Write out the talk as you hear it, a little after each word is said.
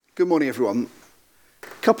Good morning, everyone.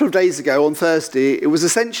 A couple of days ago on Thursday, it was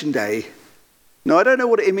Ascension Day. Now, I don't know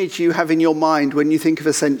what image you have in your mind when you think of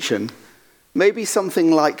Ascension. Maybe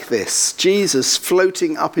something like this: Jesus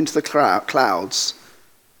floating up into the clouds,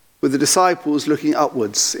 with the disciples looking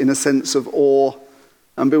upwards in a sense of awe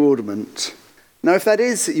and bewilderment. Now, if that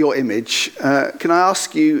is your image, can I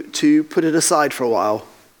ask you to put it aside for a while?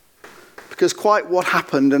 Because quite what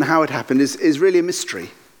happened and how it happened is really a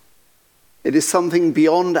mystery. It is something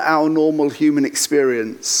beyond our normal human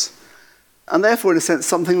experience, and therefore, in a sense,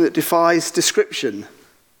 something that defies description,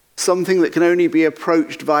 something that can only be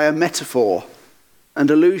approached via metaphor and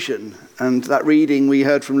allusion. And that reading we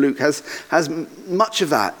heard from Luke has much of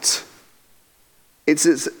that. It's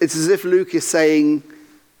as if Luke is saying,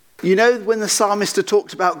 you know, when the psalmist had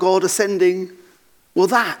talked about God ascending, well,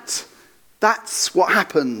 that's what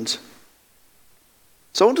happened.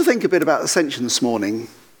 So I want to think a bit about ascension this morning.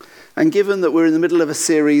 And given that we're in the middle of a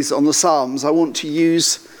series on the Psalms, I want to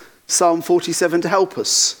use Psalm 47 to help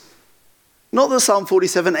us. Not that Psalm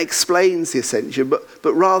 47 explains the ascension,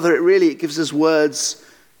 but rather it gives us words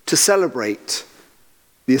to celebrate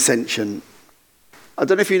the ascension. I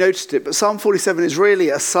don't know if you noticed it, but Psalm 47 is really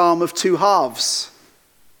a psalm of two halves.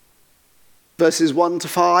 Verses 1 to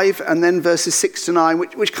 5 and then verses 6 to 9,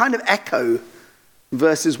 which kind of echo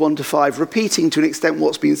verses 1 to 5, repeating to an extent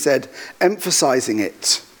what's been said, emphasizing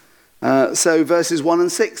it. So verses 1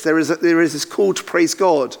 and 6, there is this call to praise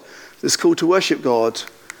God, this call to worship God.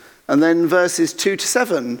 And then verses 2 to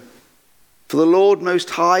 7, for the Lord Most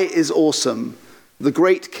High is awesome, the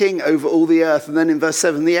great King over all the earth. And then in verse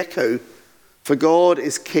 7, the echo, for God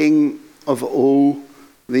is King of all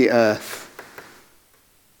the earth.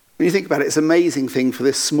 When you think about it, it's an amazing thing for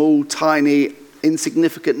this small, tiny,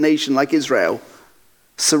 insignificant nation like Israel,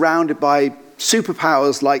 surrounded by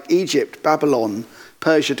superpowers like Egypt, Babylon,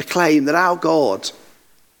 Persia, to claim that our God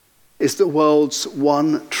is the world's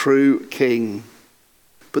one true king.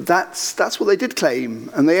 But that's what they did claim,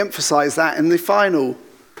 and they emphasize that in the final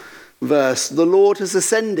verse. The Lord has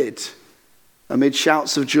ascended amid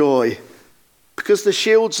shouts of joy, because the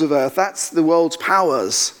shields of earth, that's the world's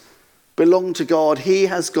powers, belong to God. He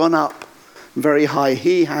has gone up very high.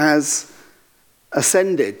 He has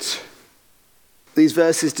ascended. These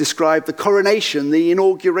verses describe the coronation, the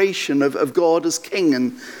inauguration of God as king.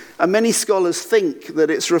 And many scholars think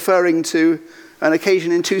that it's referring to an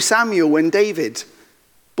occasion in 2 Samuel when David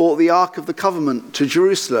brought the Ark of the Covenant to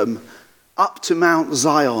Jerusalem up to Mount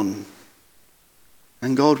Zion.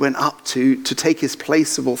 And God went up to take his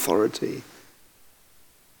place of authority.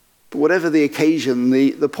 But whatever the occasion,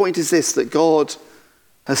 the point is this, that God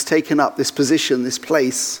has taken up this position, this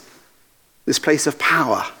place of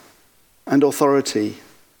power and authority.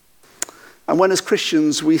 And when as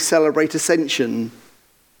Christians we celebrate ascension,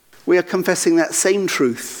 we are confessing that same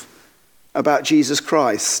truth about Jesus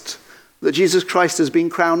Christ, that Jesus Christ has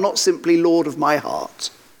been crowned not simply Lord of my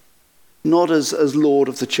heart, not as Lord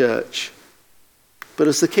of the church, but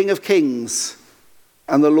as the King of Kings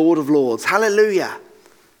and the Lord of Lords. Hallelujah!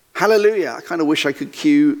 Hallelujah! I kind of wish I could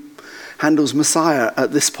cue Handel's Messiah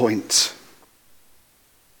at this point.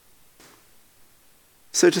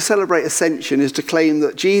 So to celebrate ascension is to claim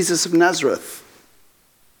that Jesus of Nazareth,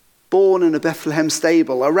 born in a Bethlehem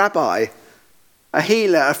stable, a rabbi, a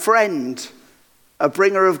healer, a friend, a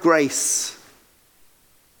bringer of grace,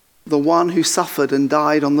 the one who suffered and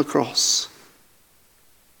died on the cross,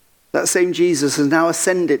 that same Jesus has now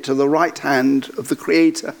ascended to the right hand of the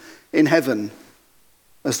Creator in heaven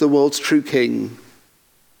as the world's true King.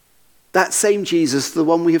 That same Jesus, the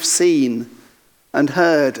one we have seen and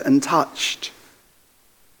heard and touched,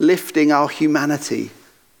 lifting our humanity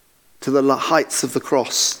to the heights of the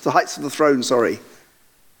cross, the heights of the throne,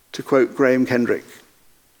 to quote Graham Kendrick.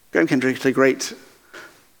 Graham Kendrick had a great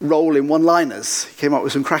role in one-liners. He came up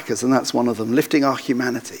with some crackers, and that's one of them, lifting our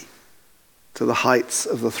humanity to the heights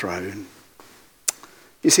of the throne.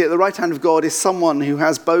 You see, at the right hand of God is someone who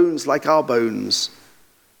has bones like our bones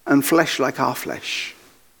and flesh like our flesh.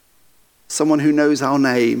 Someone who knows our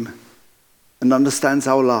name and understands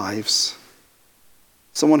our lives.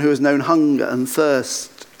 Someone who has known hunger and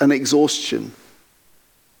thirst and exhaustion.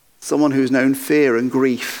 Someone who has known fear and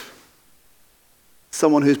grief.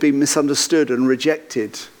 Someone who's been misunderstood and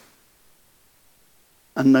rejected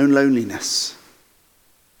and known loneliness.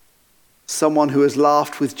 Someone who has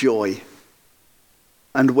laughed with joy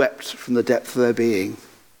and wept from the depth of their being.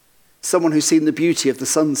 Someone who's seen the beauty of the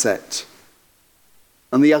sunset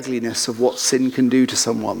and the ugliness of what sin can do to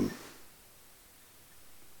someone.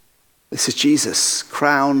 This is Jesus,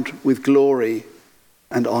 crowned with glory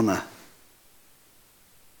and honor.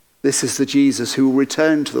 This is the Jesus who will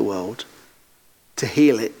return to the world to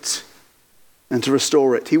heal it and to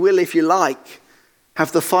restore it. He will, if you like,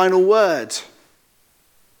 have the final word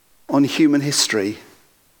on human history.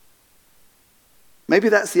 Maybe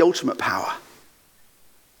that's the ultimate power.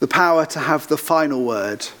 The power to have the final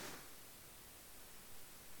word.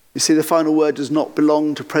 You see, the final word does not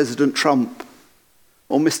belong to President Trump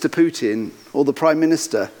or Mr. Putin or the Prime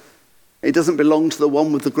Minister. It doesn't belong to the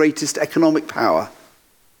one with the greatest economic power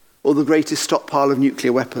or the greatest stockpile of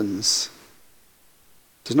nuclear weapons.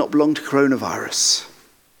 It does not belong to coronavirus,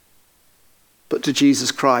 but to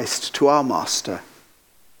Jesus Christ, to our Master,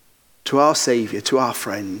 to our Saviour, to our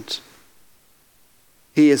friend.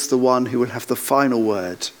 He is the one who will have the final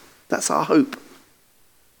word. That's our hope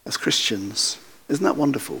as Christians. Isn't that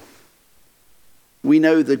wonderful? We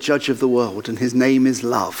know the judge of the world, and his name is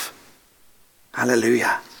love.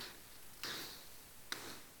 Hallelujah.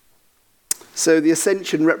 So the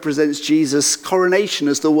ascension represents Jesus' coronation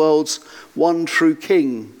as the world's one true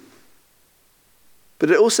king.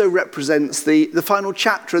 But it also represents the final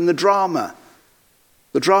chapter in the drama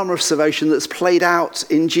of salvation that's played out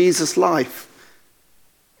in Jesus' life,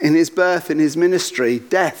 in his birth, in his ministry,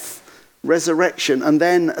 death, resurrection, and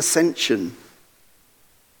then ascension.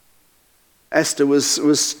 Esther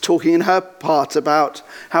was talking in her part about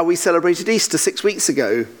how we celebrated Easter 6 weeks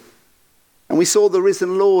ago. And we saw the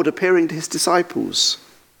risen Lord appearing to his disciples.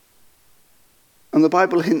 And the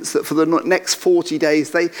Bible hints that for the next 40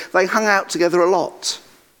 days, they hung out together a lot.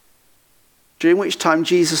 During which time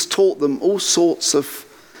Jesus taught them all sorts of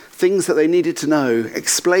things that they needed to know,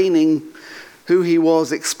 explaining who he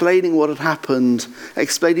was, explaining what had happened,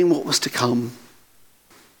 explaining what was to come.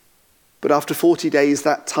 But after 40 days,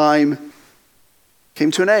 that time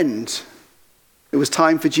came to an end. It was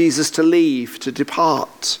time for Jesus to leave, to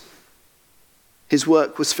depart. His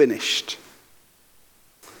work was finished.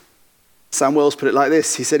 Sam Wells put it like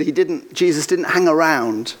this. He said Jesus didn't hang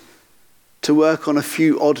around to work on a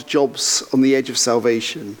few odd jobs on the edge of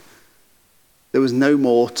salvation. There was no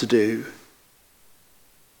more to do.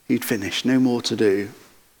 He'd finished, no more to do.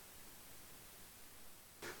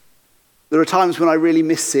 There are times when I really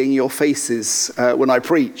miss seeing your faces when I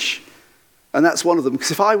preach. And that's one of them.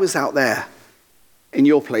 Because if I was out there in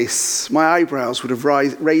your place, my eyebrows would have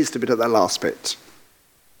raised a bit at that last bit.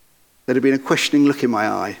 There'd have been a questioning look in my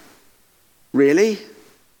eye. Really?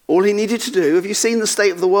 All he needed to do? Have you seen the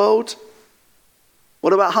state of the world?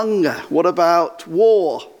 What about hunger? What about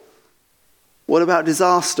war? What about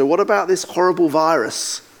disaster? What about this horrible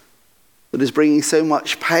virus that is bringing so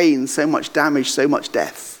much pain, so much damage, so much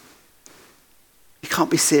death? You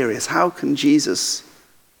can't be serious. How can Jesus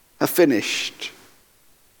have finished?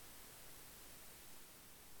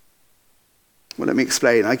 Well, let me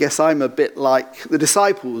explain. I guess I'm a bit like the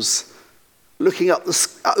disciples, looking up to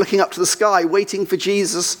the sky, waiting for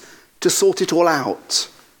Jesus to sort it all out.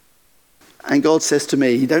 And God says to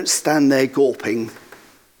me, don't stand there gawping.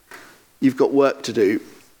 You've got work to do.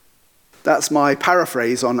 That's my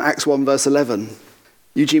paraphrase on Acts 1 verse 11.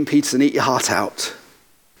 Eugene Peterson, eat your heart out.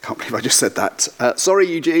 Can't believe I just said that. Sorry,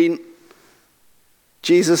 Eugene.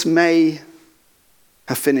 Jesus may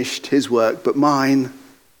have finished his work,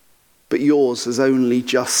 but yours has only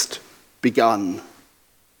just begun.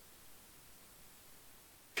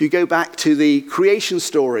 If you go back to the creation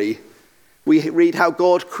story, we read how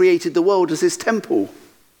God created the world as his temple,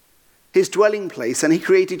 his dwelling place, and he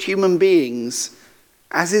created human beings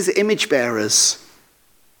as his image bearers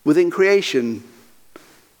within creation.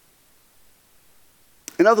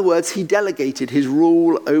 In other words, he delegated his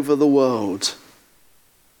rule over the world.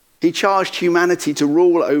 He charged humanity to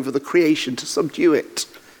rule over the creation, to subdue it,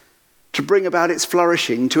 to bring about its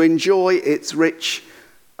flourishing, to enjoy its rich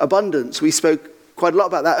abundance. We spoke quite a lot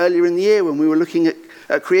about that earlier in the year when we were looking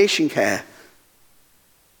at creation care.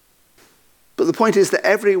 But the point is that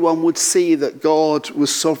everyone would see that God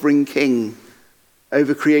was sovereign king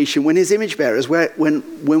over creation when his image bearers,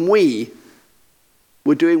 when we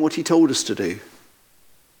were doing what he told us to do.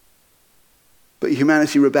 But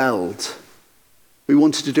humanity rebelled. We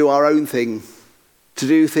wanted to do our own thing, to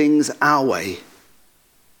do things our way.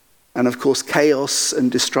 And of course, chaos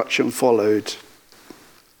and destruction followed.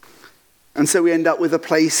 And so we end up with a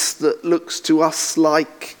place that looks to us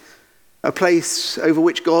like a place over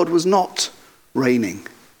which God was not reigning.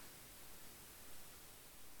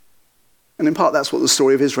 And in part, that's what the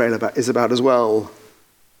story of Israel is about as well.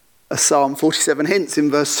 As Psalm 47 hints in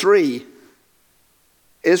verse 3,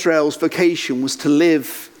 Israel's vocation was to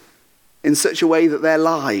live in such a way that their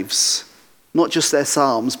lives, not just their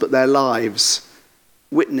psalms, but their lives,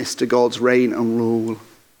 witness to God's reign and rule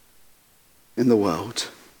in the world.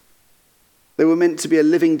 They were meant to be a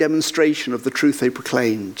living demonstration of the truth they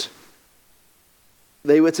proclaimed.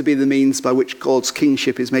 They were to be the means by which God's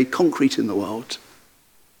kingship is made concrete in the world.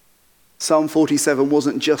 Psalm 47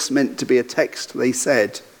 wasn't just meant to be a text they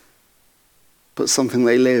said, but something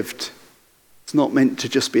they lived. It's not meant to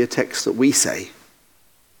just be a text that we say,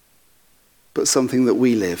 but something that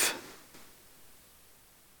we live.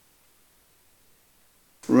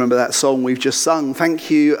 Remember that song we've just sung? Thank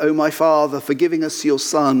you, O my Father, for giving us your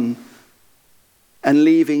Son and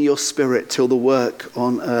leaving your Spirit till the work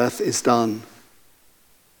on earth is done.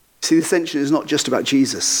 See, the ascension is not just about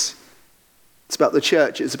Jesus. It's about the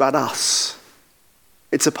church. It's about us.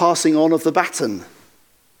 It's a passing on of the baton.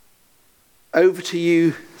 Over to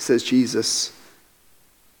you, says Jesus.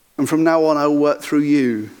 And from now on, I will work through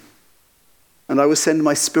you. And I will send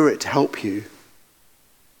my Spirit to help you.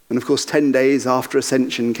 And of course, 10 days after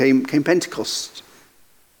ascension came Pentecost,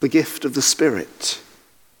 the gift of the Spirit.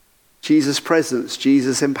 Jesus' presence,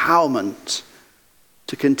 Jesus' empowerment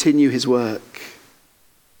to continue his work.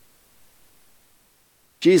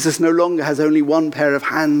 Jesus no longer has only one pair of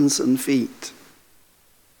hands and feet.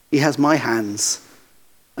 He has my hands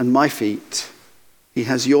and my feet. He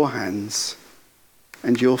has your hands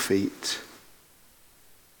and your feet.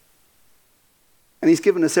 And he's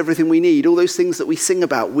given us everything we need, all those things that we sing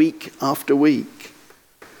about week after week.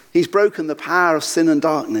 He's broken the power of sin and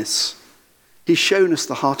darkness. He's shown us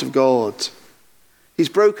the heart of God. He's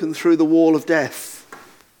broken through the wall of death.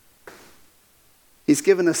 He's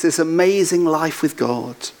given us this amazing life with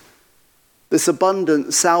God, this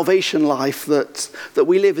abundant salvation life that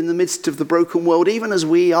we live in the midst of the broken world, even as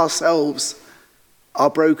we ourselves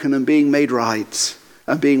are broken and being made right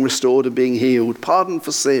and being restored and being healed, pardon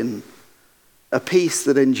for sin, a peace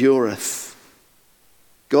that endureth,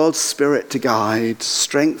 God's Spirit to guide,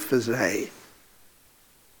 strength for today,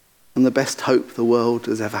 and the best hope the world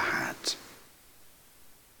has ever had.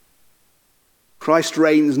 Christ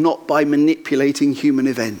reigns not by manipulating human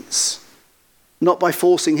events, not by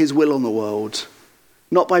forcing his will on the world,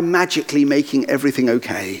 not by magically making everything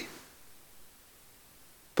okay,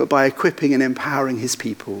 but by equipping and empowering his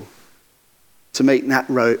people to make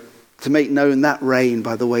known that reign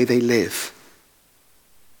by the way they live,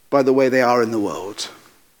 by the way they are in the world.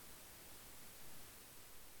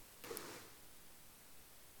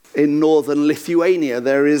 In northern Lithuania,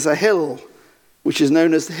 there is a hill which is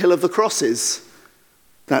known as the Hill of the Crosses.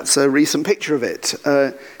 That's a recent picture of it.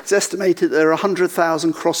 It's estimated there are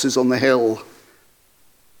 100,000 crosses on the hill.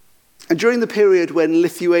 And during the period when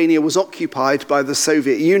Lithuania was occupied by the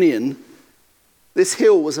Soviet Union, this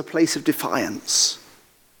hill was a place of defiance.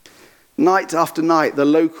 Night after night, the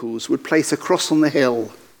locals would place a cross on the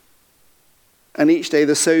hill, and each day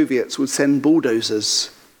the Soviets would send bulldozers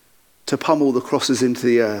to pummel the crosses into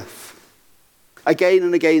the earth. Again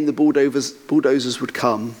and again, the bulldozers would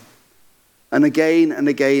come, and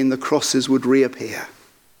again the crosses would reappear,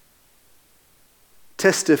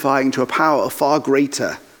 testifying to a power far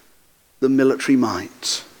greater than military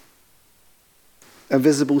might, a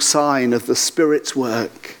visible sign of the Spirit's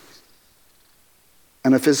work,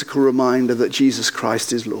 and a physical reminder that Jesus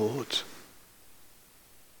Christ is Lord.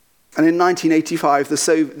 And in 1985,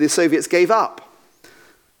 the Soviets gave up.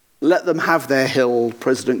 Let them have their hill,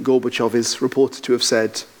 President Gorbachev is reported to have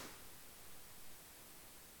said.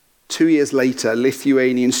 2 years later,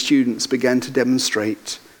 Lithuanian students began to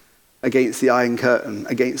demonstrate against the Iron Curtain,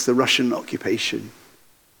 against the Russian occupation.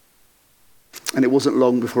 And it wasn't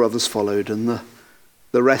long before others followed, and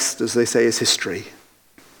the rest, as they say, is history.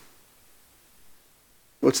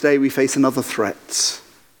 Well, today we face another threat,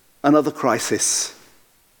 another crisis,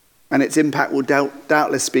 and its impact will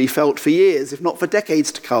doubtless be felt for years, if not for decades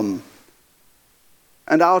to come.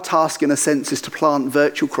 And our task, in a sense, is to plant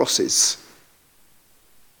virtual crosses.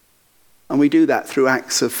 And we do that through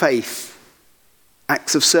acts of faith,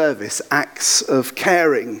 acts of service, acts of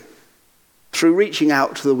caring, through reaching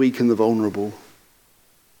out to the weak and the vulnerable.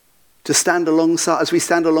 To stand alongside, as we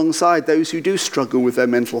stand alongside those who do struggle with their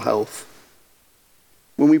mental health.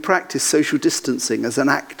 When we practice social distancing as an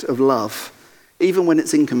act of love, even when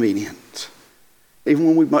it's inconvenient, even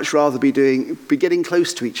when we'd much rather be getting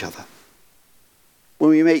close to each other. When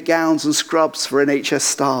we make gowns and scrubs for NHS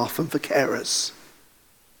staff and for carers.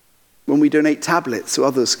 When we donate tablets so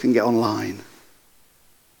others can get online.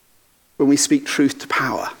 When we speak truth to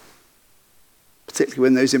power, particularly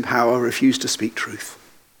when those in power refuse to speak truth.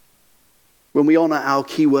 When we honour our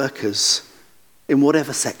key workers in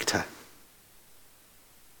whatever sector.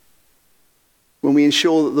 When we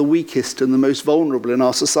ensure that the weakest and the most vulnerable in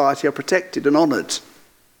our society are protected and honoured.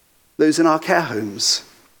 Those in our care homes,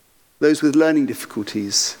 those with learning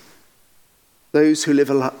difficulties, those who live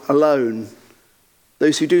alone,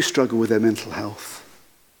 those who do struggle with their mental health,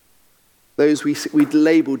 those we'd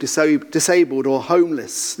label disabled or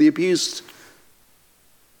homeless, the abused,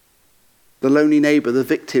 the lonely neighbour, the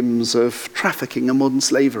victims of trafficking and modern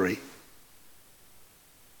slavery.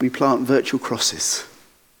 We plant virtual crosses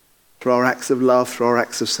through our acts of love, through our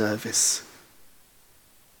acts of service.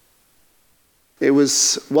 It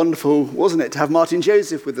was wonderful, wasn't it, to have Martin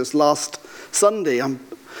Joseph with us last Sunday. I'm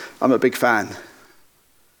a big fan.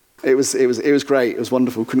 It was great. It was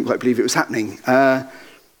wonderful. Couldn't quite believe it was happening.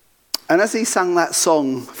 And as he sang that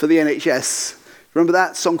song for the NHS, remember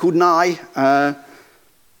that song called Nigh?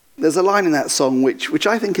 There's a line in that song which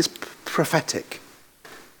I think is prophetic.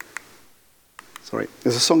 Sorry,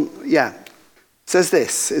 there's a song, yeah. It says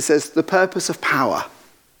this, it says, the purpose of power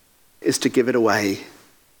is to give it away.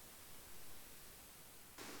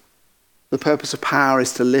 The purpose of power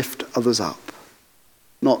is to lift others up,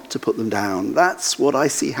 not to put them down. That's what I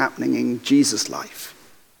see happening in Jesus' life.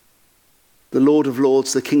 The Lord of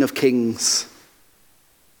Lords, the King of Kings,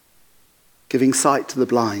 giving sight to the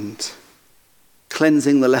blind,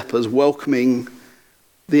 cleansing the lepers, welcoming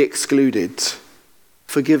the excluded,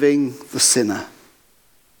 forgiving the sinner,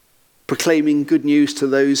 proclaiming good news to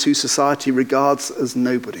those who society regards as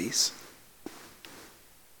nobodies.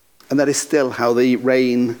 And that is still how the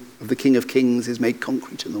reign of the King of Kings is made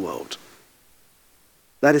concrete in the world.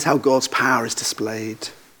 That is how God's power is displayed.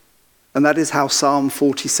 And that is how Psalm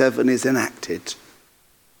 47 is enacted.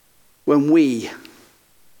 When we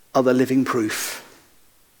are the living proof.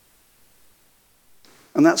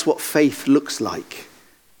 And that's what faith looks like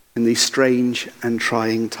in these strange and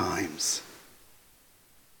trying times.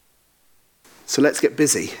 So let's get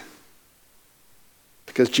busy.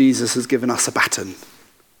 Because Jesus has given us a baton.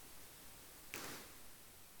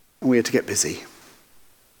 And we are to get busy.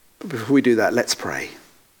 But before we do that, let's pray.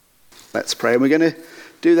 Let's pray. And we're going to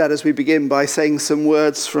do that as we begin by saying some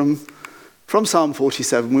words from Psalm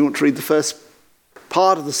 47. We want to read the first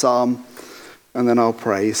part of the psalm, and then I'll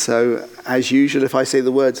pray. So, as usual, if I say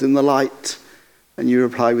the words in the light, and you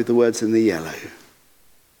reply with the words in the yellow.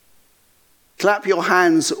 Clap your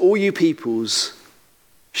hands, all you peoples.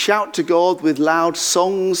 Shout to God with loud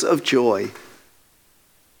songs of joy.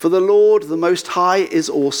 For the Lord, the Most High, is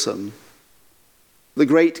awesome, the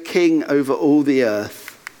great King over all the earth.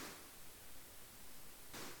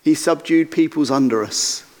 He subdued peoples under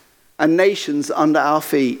us and nations under our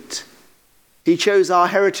feet. He chose our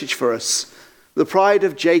heritage for us, the pride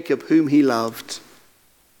of Jacob whom he loved.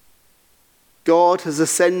 God has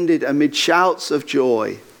ascended amid shouts of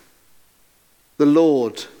joy, the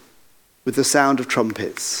Lord with the sound of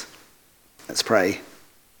trumpets. Let's pray.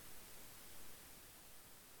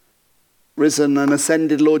 Risen and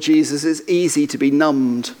ascended Lord Jesus, it's easy to be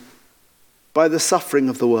numbed by the suffering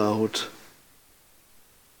of the world,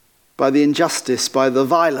 by the injustice, by the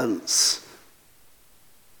violence,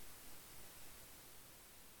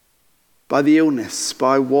 by the illness,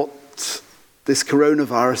 by what this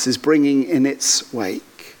coronavirus is bringing in its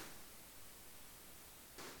wake.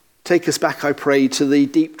 Take us back, I pray, to the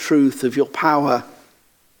deep truth of your power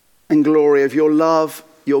and glory, of your love,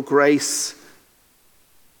 your grace,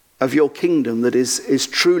 of your kingdom that is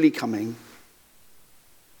truly coming.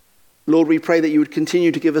 Lord, we pray that you would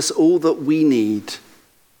continue to give us all that we need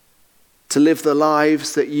to live the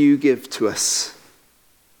lives that you give to us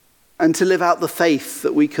and to live out the faith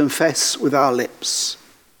that we confess with our lips,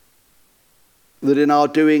 that in our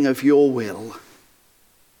doing of your will,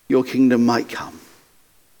 your kingdom might come.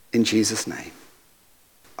 In Jesus' name,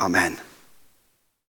 amen.